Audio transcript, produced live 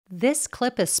This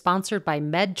clip is sponsored by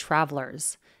Med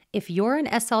Travelers. If you're an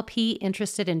SLP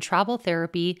interested in travel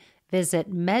therapy, visit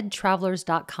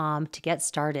medtravelers.com to get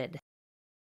started.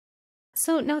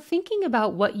 So now thinking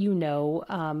about what you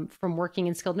know from working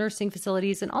in skilled nursing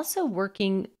facilities and also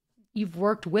you've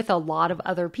worked with a lot of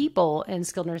other people in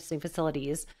skilled nursing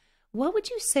facilities. What would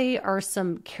you say are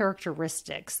some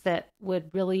characteristics that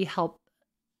would really help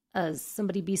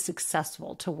somebody be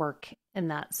successful to work in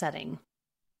that setting?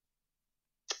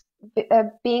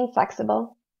 Being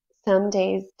flexible. Some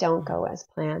days don't go as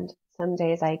planned. Some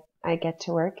days I get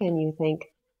to work and you think,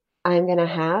 I'm going to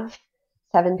have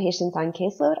 7 patients on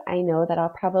caseload. I know that I'll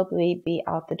probably be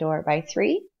out the door by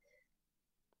 3.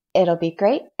 It'll be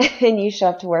great. And you show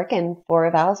up to work and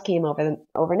 4 evals came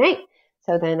overnight.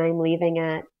 So then I'm leaving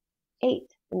at 8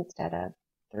 instead of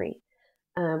 3.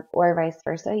 Or vice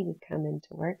versa. You come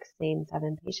into work, same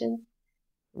 7 patients.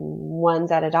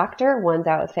 One's at a doctor, one's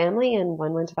out with family, and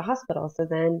one went to the hospital. So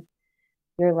then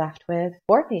you're left with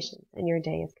 4 patients and your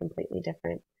day is completely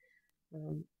different.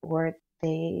 Or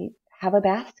they have a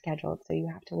bath scheduled, so you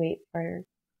have to wait for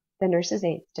the nurses'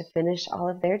 aides to finish all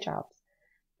of their jobs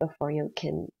before you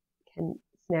can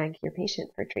snag your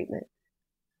patient for treatment.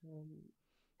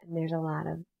 And there's a lot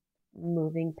of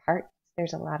moving parts.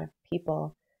 There's a lot of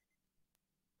people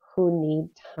who need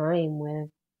time with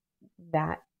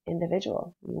that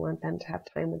individual. You want them to have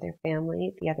time with their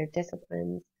family, the other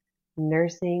disciplines,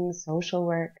 nursing, social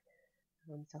work.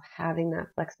 So having that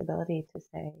flexibility to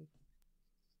say,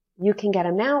 you can get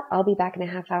them now, I'll be back in a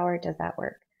half hour, does that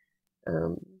work?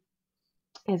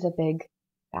 Is a big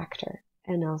factor.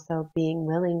 And also being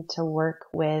willing to work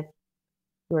with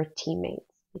your teammates,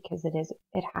 because it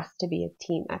has to be a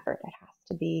team effort. It has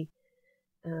to be,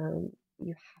 you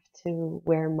have to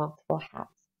wear multiple hats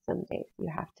some days. You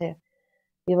have to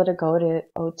be able to go to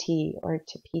OT or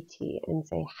to PT and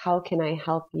say, how can I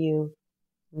help you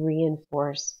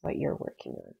reinforce what you're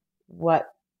working on?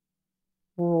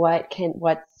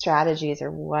 What strategies or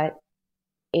what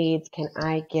aids can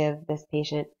I give this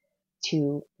patient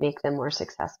to make them more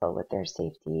successful with their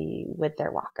safety, with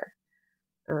their walker?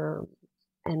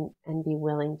 And be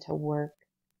willing to work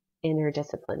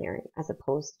interdisciplinary as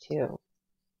opposed to,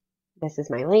 this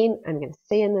is my lane, I'm going to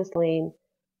stay in this lane.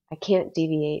 I can't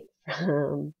deviate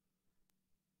from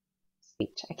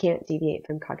speech. I can't deviate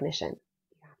from cognition.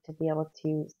 You have to be able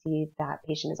to see that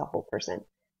patient as a whole person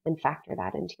and factor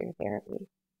that into your therapy.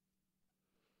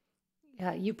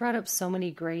 Yeah, you brought up so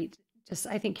many great,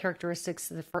 I think,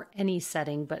 characteristics for any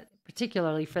setting, but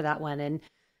particularly for that one. And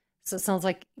so it sounds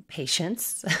like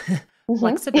patience,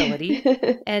 flexibility,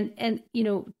 and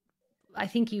I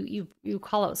think you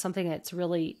call out something that's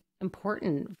really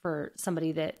important for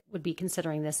somebody that would be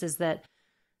considering this, is that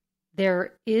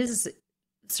there is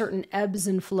certain ebbs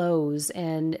and flows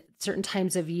and certain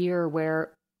times of year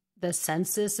where the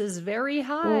census is very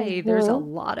high. There's a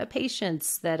lot of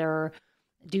patients that are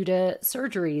due to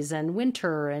surgeries and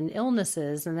winter and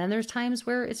illnesses. And then there's times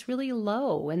where it's really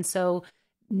low. And so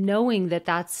knowing that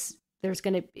there's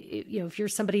going to, if you're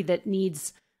somebody that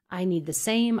I need the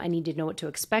same, I need to know what to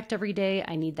expect every day,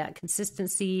 I need that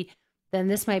consistency, then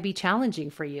this might be challenging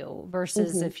for you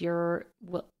versus if you're,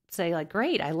 say, like,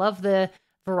 great, I love the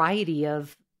variety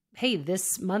of, hey,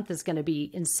 this month is going to be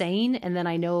insane. And then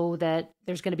I know that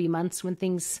there's going to be months when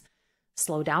things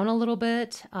slow down a little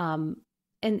bit. And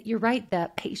you're right,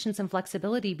 that patience and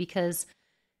flexibility, because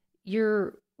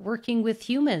you're working with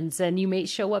humans and you may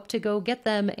show up to go get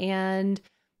them and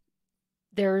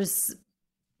there's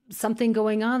something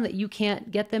going on that you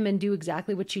can't get them and do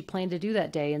exactly what you planned to do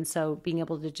that day. And so being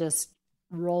able to just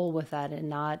roll with that and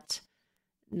not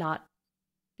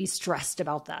be stressed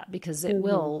about that, because it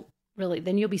will really,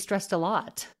 then you'll be stressed a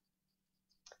lot.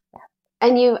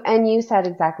 And you said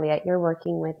exactly it. You're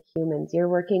working with humans. You're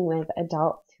working with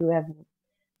adults who have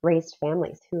raised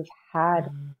families, who've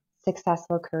had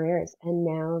successful careers, and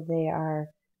now they are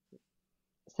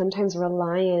sometimes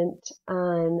reliant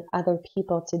on other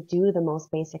people to do the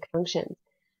most basic functions.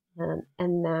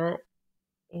 And that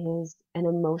is an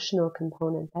emotional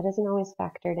component that isn't always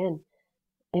factored in.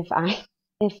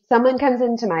 If someone comes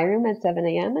into my room at 7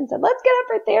 a.m. and said, let's get up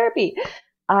for therapy,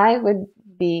 I would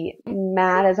be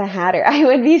mad as a hatter. I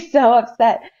would be so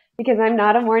upset because I'm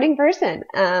not a morning person.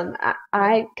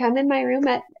 I come in my room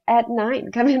at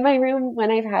 9, come in my room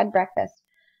when I've had breakfast.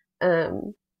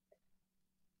 But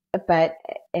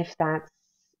if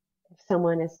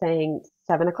someone is saying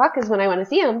 7 o'clock is when I want to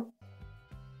see them,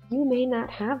 you may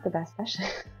not have the best session.